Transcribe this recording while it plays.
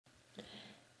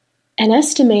An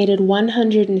estimated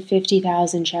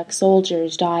 150,000 Czech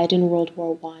soldiers died in World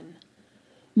War I.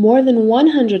 More than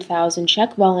 100,000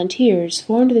 Czech volunteers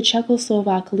formed the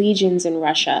Czechoslovak legions in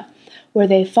Russia, where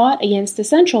they fought against the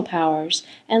Central Powers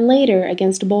and later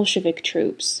against Bolshevik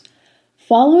troops.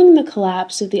 Following the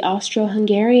collapse of the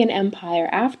Austro-Hungarian Empire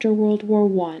after World War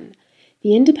I,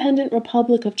 the independent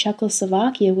Republic of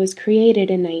Czechoslovakia was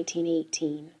created in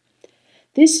 1918.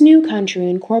 This new country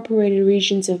incorporated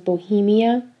regions of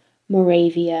Bohemia,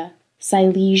 Moravia,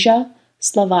 Silesia,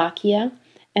 Slovakia,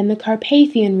 and the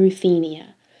Carpathian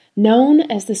Ruthenia, known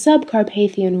as the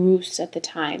Subcarpathian Rus at the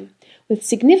time, with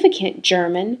significant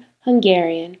German,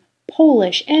 Hungarian,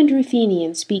 Polish, and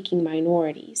Ruthenian-speaking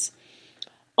minorities.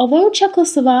 Although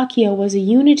Czechoslovakia was a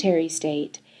unitary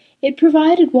state, it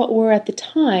provided what were at the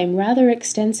time rather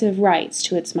extensive rights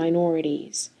to its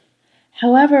minorities.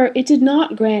 However, it did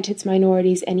not grant its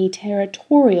minorities any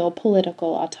territorial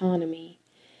political autonomy.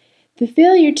 The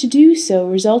failure to do so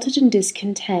resulted in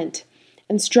discontent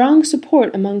and strong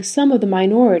support among some of the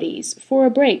minorities for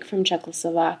a break from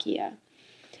Czechoslovakia.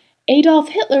 Adolf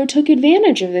Hitler took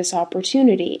advantage of this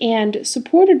opportunity and,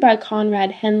 supported by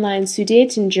Konrad Henlein's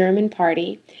Sudeten German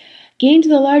Party, gained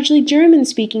the largely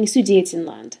German-speaking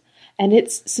Sudetenland and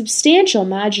its substantial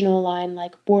Maginot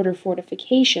Line-like border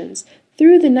fortifications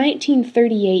through the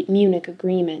 1938 Munich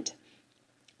Agreement.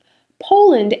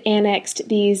 Poland annexed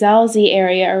the Zaolzie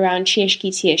area around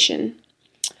Český.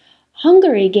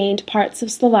 Hungary gained parts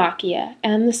of Slovakia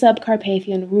and the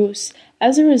Subcarpathian Rus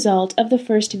as a result of the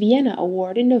First Vienna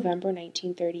Award in November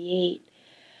 1938.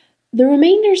 The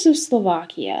remainders of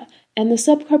Slovakia and the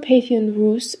Subcarpathian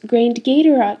Rus gained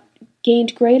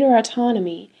greater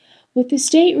autonomy, with the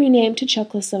state renamed to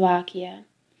Czechoslovakia.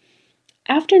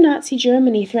 After Nazi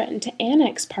Germany threatened to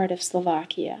annex part of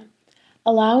Slovakia,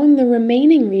 allowing the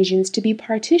remaining regions to be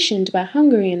partitioned by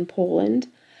Hungary and Poland,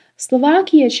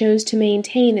 Slovakia chose to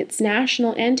maintain its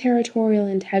national and territorial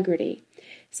integrity,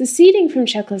 seceding from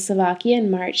Czechoslovakia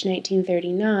in March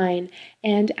 1939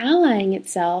 and allying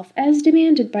itself, as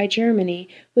demanded by Germany,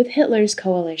 with Hitler's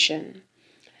coalition.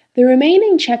 The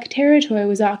remaining Czech territory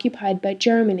was occupied by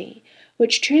Germany,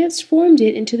 which transformed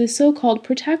it into the so-called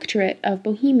Protectorate of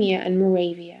Bohemia and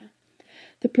Moravia.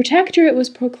 The Protectorate was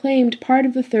proclaimed part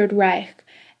of the Third Reich,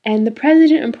 and the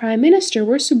President and Prime Minister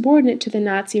were subordinate to the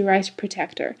Nazi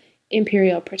Reichsprotector,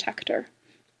 Imperial Protector.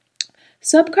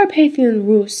 Subcarpathian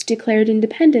Rus declared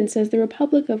independence as the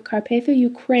Republic of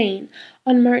Carpatho-Ukraine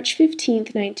on March 15,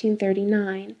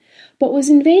 1939, but was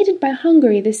invaded by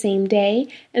Hungary the same day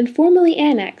and formally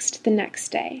annexed the next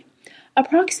day.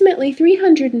 Approximately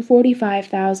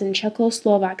 345,000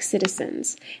 Czechoslovak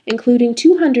citizens, including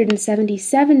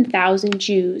 277,000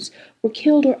 Jews, were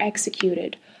killed or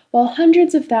executed, while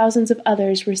hundreds of thousands of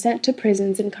others were sent to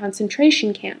prisons and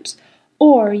concentration camps,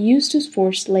 or used as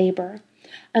forced labor.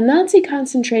 A Nazi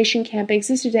concentration camp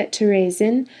existed at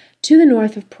Terezin, to the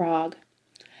north of Prague.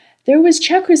 There was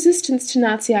Czech resistance to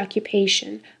Nazi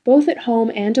occupation, both at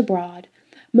home and abroad,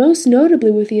 most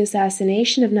notably with the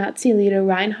assassination of Nazi leader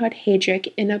Reinhard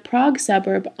Heydrich in a Prague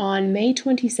suburb on May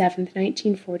 27,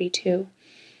 1942.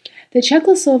 The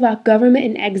Czechoslovak government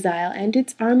in exile and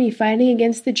its army fighting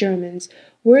against the Germans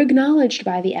were acknowledged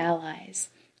by the Allies.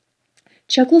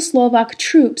 Czechoslovak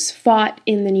troops fought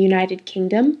in the United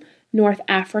Kingdom, North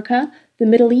Africa, the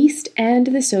Middle East, and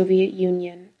the Soviet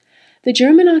Union. The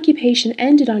German occupation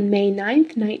ended on May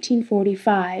 9,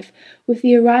 1945, with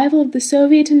the arrival of the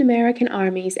Soviet and American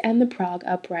armies and the Prague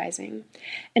Uprising.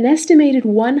 An estimated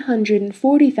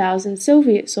 140,000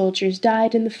 Soviet soldiers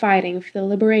died in the fighting for the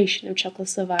liberation of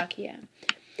Czechoslovakia.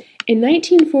 In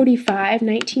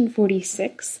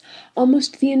 1945-1946,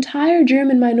 almost the entire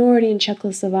German minority in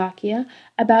Czechoslovakia,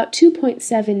 about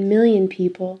 2.7 million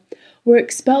people, were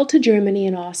expelled to Germany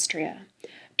and Austria.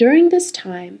 During this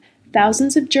time,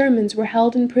 thousands of Germans were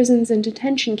held in prisons and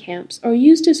detention camps or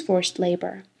used as forced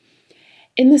labor.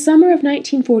 In the summer of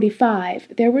 1945,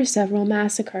 there were several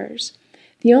massacres.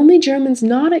 The only Germans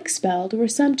not expelled were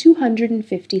some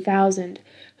 250,000,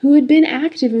 who had been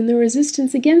active in the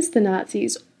resistance against the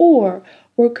Nazis or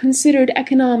were considered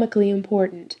economically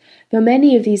important, though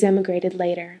many of these emigrated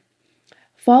later.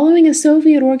 Following a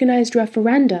Soviet-organized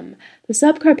referendum, the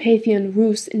Subcarpathian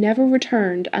Rus never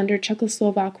returned under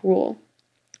Czechoslovak rule,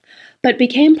 but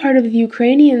became part of the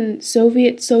Ukrainian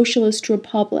Soviet Socialist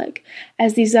Republic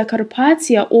as the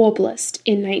Zakarpatsia Oblast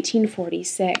in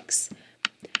 1946.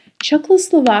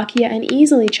 Czechoslovakia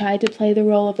uneasily tried to play the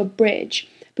role of a bridge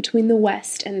between the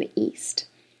West and the East.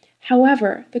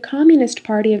 However, the Communist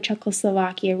Party of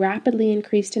Czechoslovakia rapidly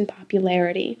increased in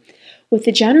popularity, with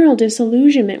the general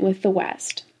disillusionment with the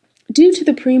West, due to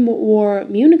the pre-war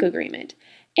Munich Agreement,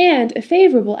 and a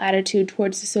favorable attitude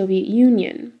towards the Soviet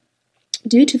Union,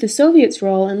 due to the Soviets'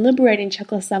 role in liberating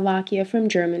Czechoslovakia from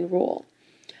German rule.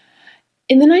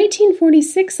 In the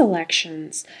 1946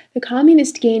 elections, the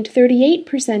Communists gained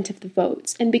 38% of the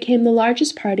votes and became the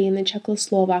largest party in the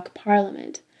Czechoslovak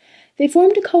parliament. They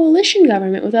formed a coalition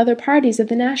government with other parties of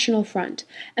the National Front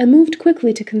and moved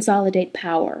quickly to consolidate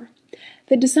power.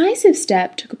 The decisive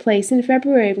step took place in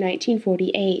February of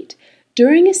 1948,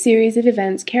 during a series of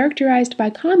events characterized by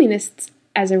communists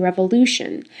as a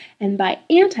revolution and by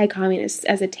anti-communists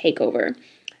as a takeover.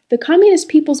 The Communist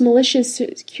People's Militias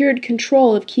secured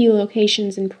control of key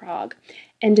locations in Prague,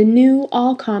 and a new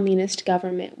all-communist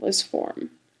government was formed.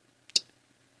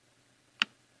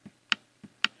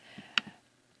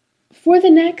 For the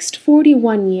next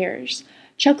 41 years,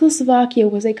 Czechoslovakia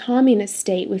was a communist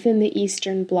state within the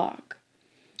Eastern Bloc.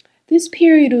 This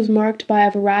period was marked by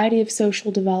a variety of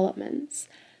social developments.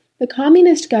 The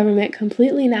communist government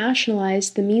completely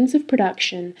nationalized the means of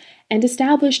production and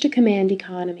established a command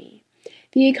economy.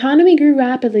 The economy grew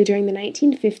rapidly during the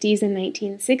 1950s and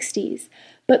 1960s,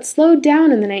 but slowed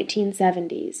down in the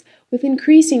 1970s, with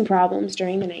increasing problems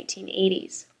during the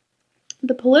 1980s.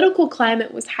 The political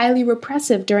climate was highly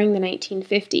repressive during the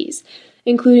 1950s,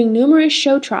 including numerous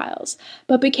show trials,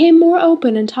 but became more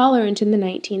open and tolerant in the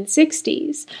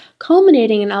 1960s,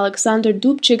 culminating in Alexander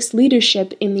Dubček's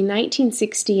leadership in the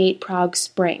 1968 Prague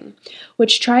Spring,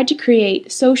 which tried to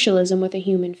create socialism with a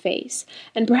human face,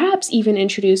 and perhaps even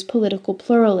introduce political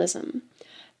pluralism.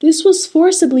 This was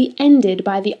forcibly ended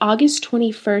by the August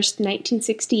 21,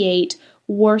 1968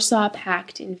 Warsaw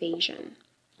Pact invasion.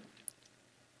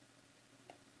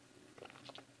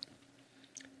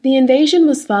 The invasion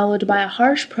was followed by a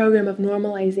harsh program of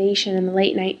normalization in the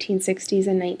late 1960s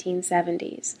and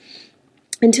 1970s.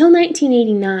 Until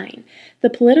 1989,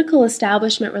 the political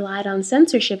establishment relied on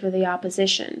censorship of the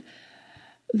opposition,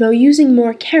 though using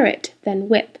more carrot than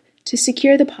whip to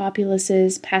secure the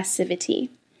populace's passivity.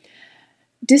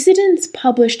 Dissidents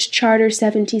published Charter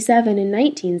 77 in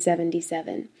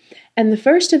 1977, and the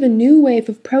first of a new wave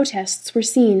of protests were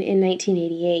seen in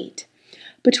 1988.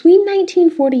 Between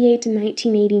 1948 and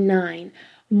 1989,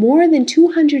 more than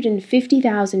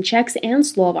 250,000 Czechs and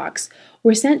Slovaks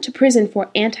were sent to prison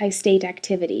for anti-state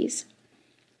activities,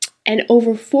 and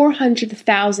over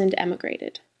 400,000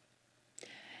 emigrated.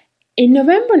 In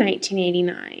November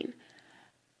 1989,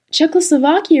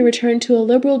 Czechoslovakia returned to a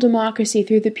liberal democracy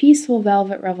through the peaceful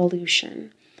Velvet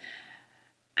Revolution.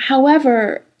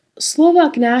 However,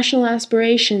 Slovak national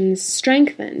aspirations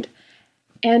strengthened,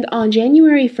 and on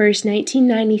January 1,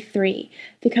 1993,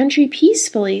 the country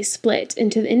peacefully split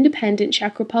into the independent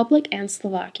Czech Republic and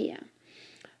Slovakia.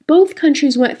 Both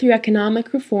countries went through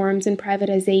economic reforms and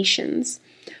privatizations,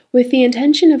 with the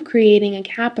intention of creating a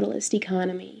capitalist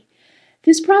economy.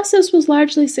 This process was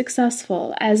largely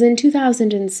successful, as in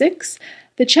 2006,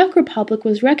 the Czech Republic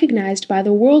was recognized by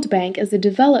the World Bank as a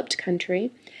developed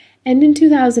country, and in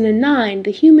 2009,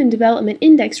 the Human Development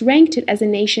Index ranked it as a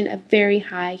nation of very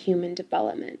high human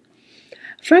development.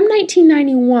 From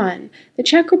 1991, the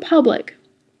Czech Republic,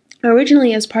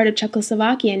 originally as part of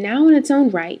Czechoslovakia, now in its own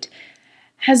right,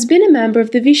 has been a member of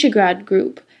the Visegrad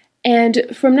Group, and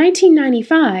from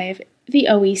 1995, the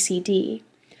OECD.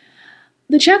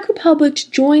 The Czech Republic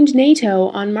joined NATO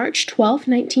on March 12,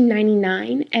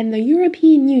 1999, and the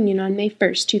European Union on May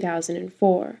 1,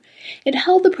 2004. It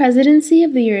held the presidency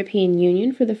of the European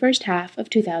Union for the first half of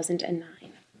 2009.